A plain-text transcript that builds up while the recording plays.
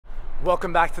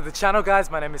Welcome back to the channel, guys.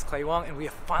 My name is Wong and we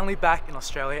are finally back in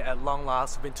Australia at long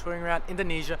last. We've been touring around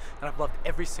Indonesia and I've loved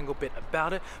every single bit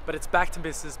about it, but it's back to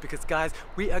business because, guys,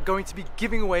 we are going to be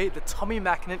giving away the Tommi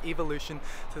Makinen Evolution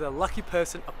to the lucky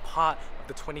person, a part of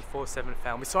the 24/7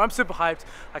 family. So I'm super hyped.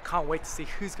 I can't wait to see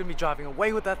who's going to be driving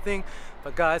away with that thing.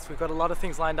 But guys, we've got a lot of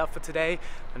things lined up for today.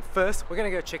 And first, we're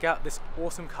going to go check out this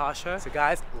awesome car show. So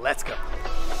guys, let's go.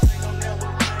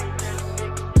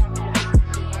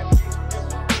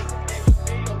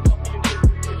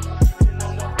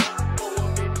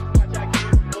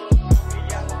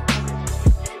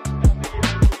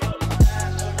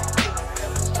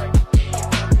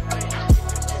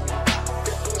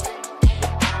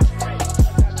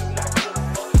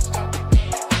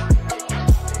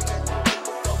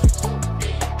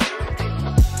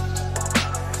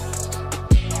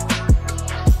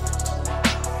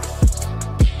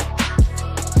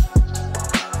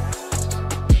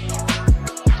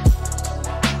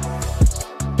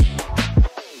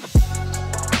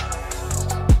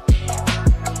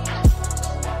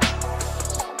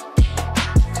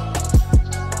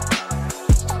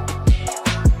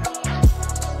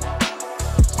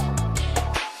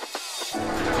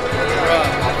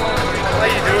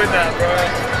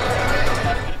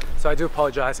 So I do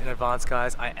apologize in advance,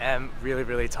 guys. I am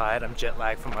really tired. I'm jet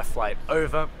lagged from my flight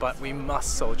over, but we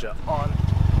must soldier on.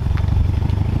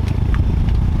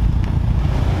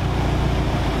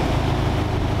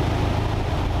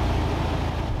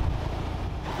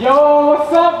 Yo,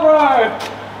 what's up, bro?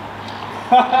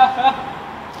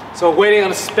 So we're waiting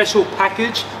on a special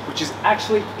package, which is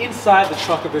actually inside the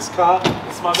trunk of this car.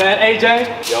 It's my man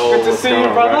AJ. Yo, good to see you,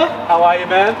 brother. Bro? How are you,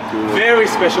 man? Good. Very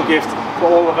special gift for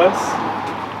all of us.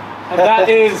 And that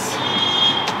is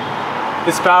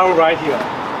this barrel right here.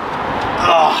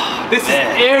 Oh, this is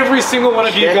every single one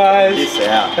of you guys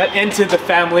that entered the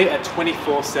family at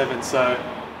 24/7. So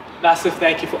massive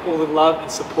thank you for all the love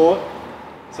and support.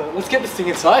 So let's get this thing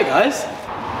inside, guys.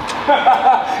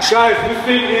 Guys, this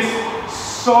thing is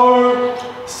so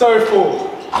full.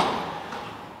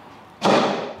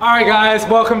 Alright guys,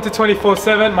 welcome to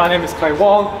 24/7. My name is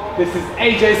Wong. This is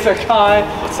AJ Sakai.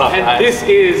 What's up, and guys? This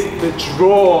is the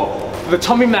draw for the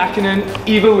Tommi Makinen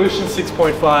Evolution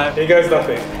 6.5. Here goes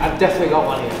nothing. I've definitely got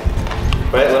one here.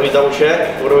 Wait, let me double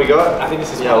check. What do we got? I think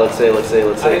this is one. Yeah, let's see. I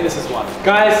think this is one.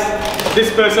 Guys, this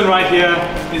person right here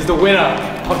is the winner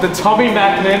of the Tommi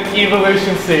Makinen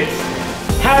Evolution 6.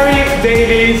 Harry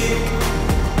Davies.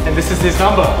 And this is his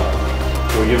number.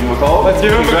 Can we give him a call? Let's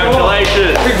give him a call.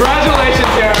 Congratulations.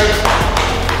 Congratulations, Harry.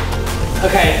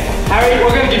 Okay, Harry,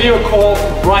 we're going to give you a call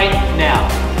right now.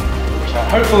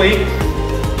 Hopefully,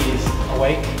 he's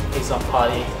awake. He's not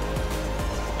partying.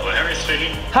 Hello, Harry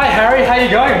speaking. Hi, Harry. How you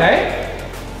going, mate?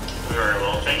 Very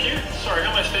well, thank you. Sorry, who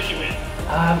am I speaking with?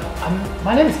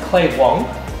 My name is Wong.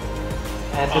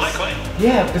 And hi, Clay.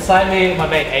 Yeah, beside me, my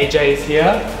mate AJ is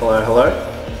here. Hello, hello.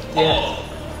 Yeah. Oh.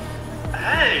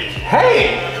 Hey!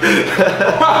 Hey!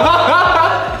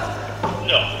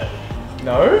 No.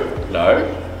 No? No?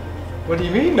 What do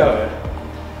you mean, no?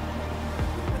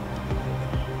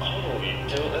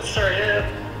 Oh, sorry,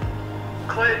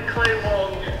 Clay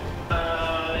Wong,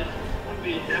 wouldn't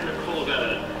be having a call about a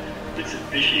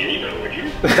Mitsubishi Evo, would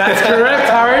you? That's correct,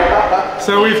 Harry.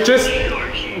 So we've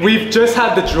just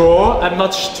had the draw. I'm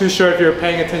not too sure if you're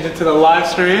paying attention to the live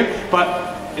stream, but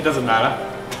it doesn't matter.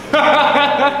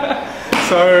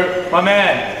 So, my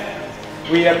man,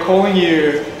 we are calling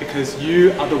you because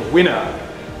you are the winner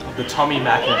of the Tommi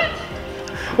Makinen.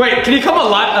 Wait, can you come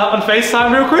on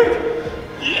FaceTime real quick?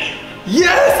 Yeah.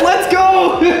 Yes, let's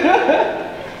go!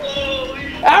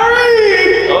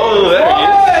 Harry! Oh, there he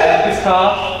is. This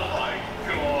car Oh my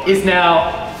god. is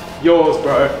now yours,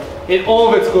 bro. In all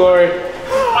of its glory.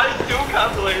 I still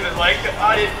can't believe it. Like,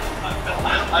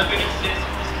 I've been obsessed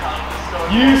with this car for so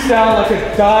long. You sound like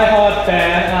a die-hard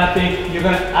fan, and I think you're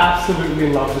gonna absolutely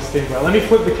love this thing, bro. Let me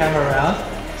flip the camera around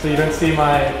so you don't see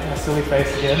my silly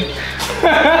face again.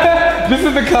 This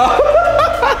is the car.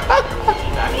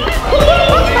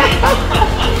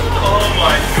 Oh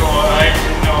my god, I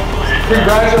cannot believe it.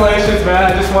 Congratulations, man.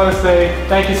 I just want to say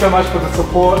thank you so much for the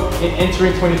support in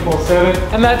entering 24/7.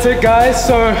 And that's it, guys.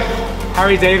 So,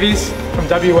 Harry Davies from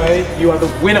WA, you are the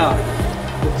winner.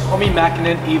 The Tommi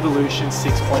Makinen Evolution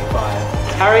 6.5.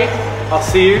 Harry, I'll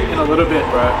see you in a little bit,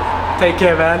 bro. Take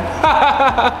care, man.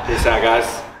 Peace out,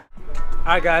 guys.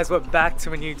 Alright guys, we're back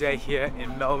to a new day here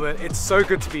in Melbourne. It's so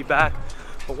good to be back.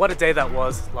 But what a day that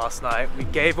was last night. We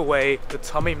gave away the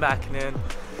Tommi Makinen.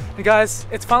 And And guys,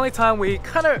 it's finally time we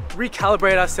kind of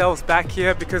recalibrate ourselves back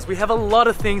here because we have a lot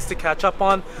of things to catch up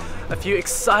on. A few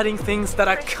exciting things that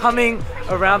are coming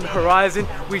around the horizon.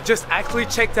 We just actually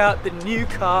checked out the new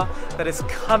car that is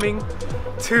coming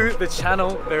to the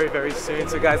channel very, very soon.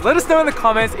 So guys, let us know in the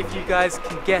comments if you guys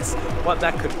can guess what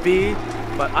that could be.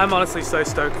 But I'm honestly so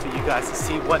stoked for you guys to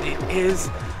see what it is.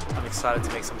 I'm excited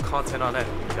to make some content on it.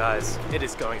 And guys, it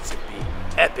is going to be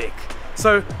epic.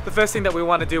 So the first thing that we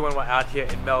want to do when we're out here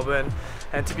in Melbourne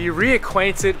and to be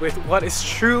reacquainted with what is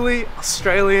truly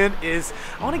Australian is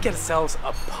I want to get ourselves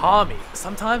a palmy.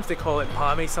 Sometimes they call it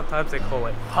palmy, sometimes they call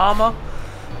it palmer.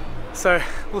 So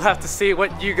we'll have to see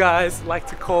what you guys like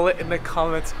to call it in the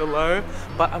comments below.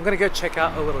 But I'm gonna go check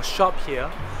out a little shop here,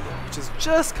 which is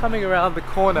just coming around the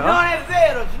corner.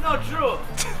 It's not true.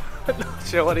 I'm not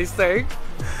sure what he's saying.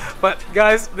 But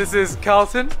guys, this is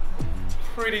Carlton.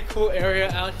 Pretty cool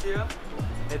area out here.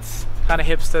 It's kind of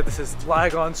hipster. This is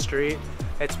Lygon Street.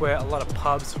 It's where a lot of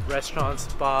pubs,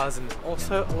 restaurants, bars, and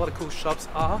also a lot of cool shops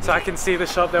are. So I can see the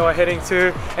shop that we're heading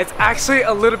to. It's actually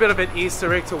a little bit of an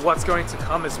Easter egg to what's going to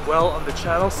come as well on the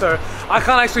channel. So I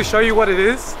can't actually show you what it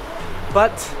is,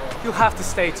 but you'll have to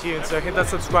stay tuned. So hit that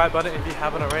subscribe button if you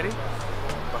haven't already.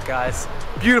 But guys,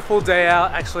 beautiful day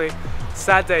out. Actually,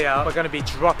 sad day out. We're gonna be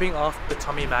dropping off the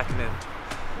Tommi Makinen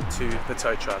to the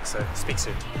tow truck, so speak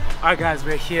soon. Alright guys,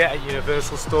 we're here at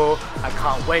Universal Store. I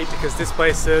can't wait because this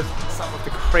place serves some of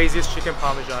the craziest chicken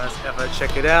parmesanas ever.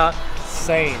 Check it out,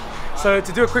 insane. So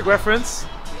to do a quick reference,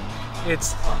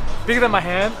 it's bigger than my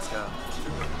hand. Let's go.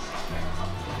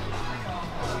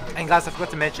 And guys, I forgot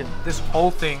to mention, this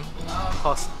whole thing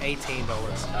costs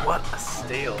 $18. What a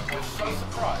steal.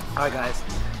 Alright guys,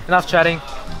 enough chatting.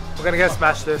 We're gonna go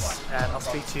smash this and I'll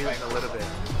speak to you in a little bit.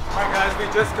 Alright guys, we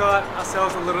just got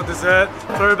ourselves a little dessert.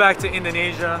 Throwback to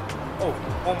Indonesia.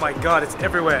 Oh my god, it's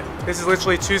everywhere. This is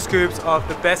literally 2 scoops of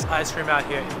the best ice cream out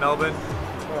here in Melbourne.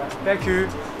 Beku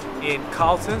in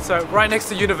Carlton. So right next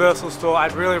to Universal Store,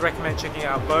 I'd really recommend checking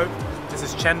out both. This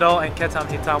is cendol and ketam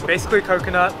hitam, basically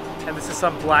coconut, and this is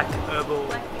some black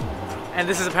herbal. And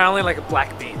this is apparently like a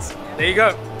black beans. There you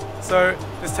go. So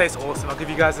this tastes awesome. I'll give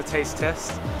you guys a taste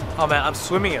test. Oh man, I'm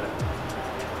swimming in it.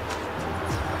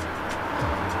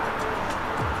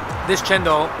 This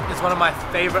cendol is one of my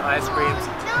favorite ice creams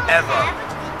ever.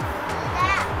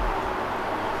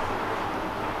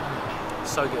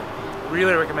 So good.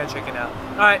 Really recommend checking it out.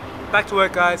 Alright, back to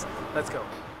work guys. Let's go.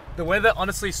 The weather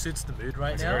honestly suits the mood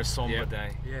right now. It's a very somber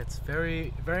day. Yeah, it's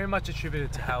very, very much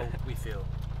attributed to how we feel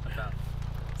about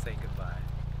saying goodbye.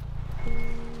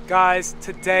 Guys,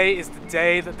 today is the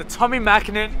day that the Tommi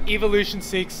Makinen Evolution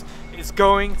 6 is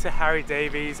going to Harry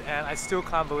Davies, and I still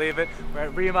can't believe it. We're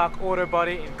at Remark Auto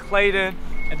Body in Clayton,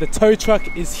 and the tow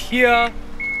truck is here.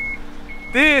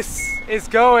 This is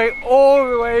going all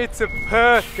the way to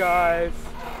Perth, guys.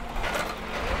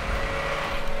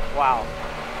 Wow.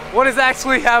 What is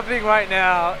actually happening right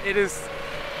now? It is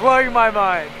blowing my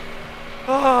mind.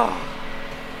 Oh.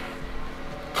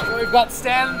 So we've got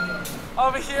Stan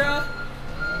over here.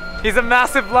 He's a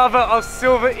massive lover of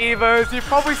silver Evos. You've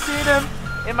probably seen him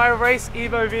in my race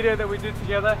Evo video that we did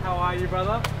together. How are you,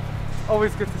 brother?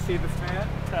 Always good to see this man.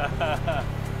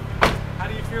 How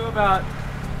do you feel about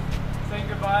saying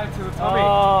goodbye to the Tommi?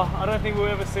 Oh, I don't think we'll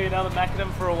ever see another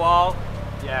Makinen for a while.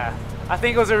 Yeah, I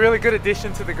think it was a really good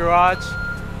addition to the garage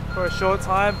for a short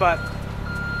time, but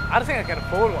I don't think I can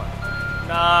afford one.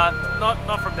 Nah,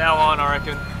 not from now on, I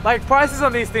reckon. Like, prices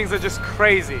on these things are just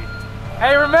crazy.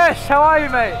 Hey Ramesh, how are you,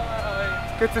 mate?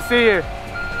 Good to see you.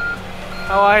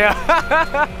 How are you?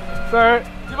 So,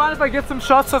 do you mind if I get some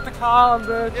shots of the car on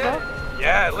the truck?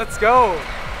 Yeah, let's go.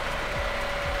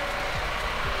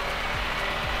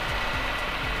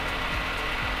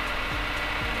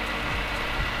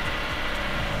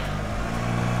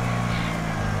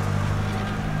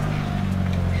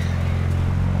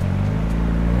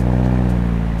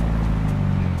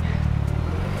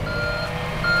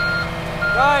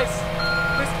 Guys,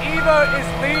 this Evo is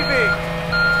leaving.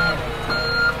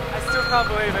 I still can't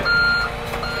believe it.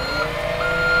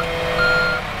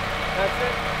 That's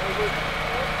it.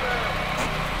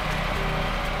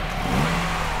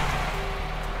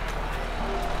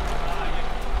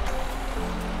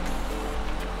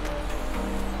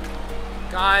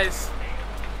 Guys,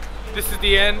 this is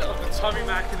the end of the Tommi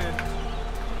Makinen.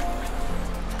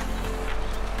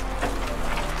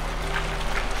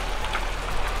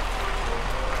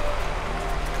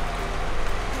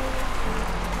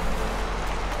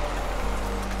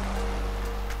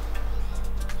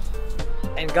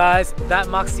 And And guys, that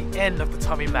marks the end of the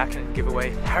Tommi Makinen giveaway.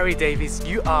 Harry Davies,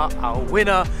 you are our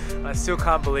winner. I still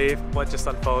can't believe what just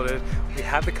unfolded. We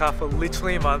had the car for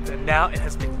literally a month and now it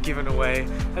has been given away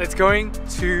and it's going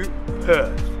to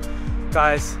Perth.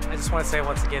 Guys, I just want to say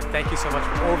once again, thank you so much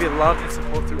for all of your love and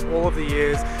support through all of the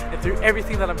years and through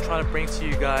everything that I'm trying to bring to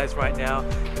you guys right now.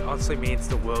 It honestly means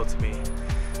the world to me.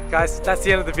 Guys, that's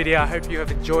the end of the video. I hope you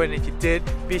have enjoyed, and if you did,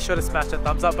 be sure to smash that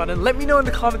thumbs up button. Let me know in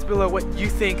the comments below what you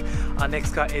think our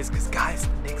next car is, because guys,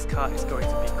 the next car is going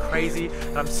to be crazy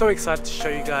and I'm so excited to show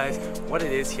you guys what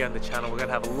it is here on the channel. We're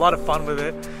gonna have a lot of fun with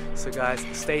it. So guys,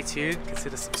 stay tuned,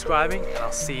 consider subscribing, and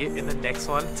I'll see you in the next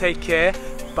one. Take care,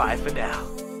 bye for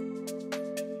now.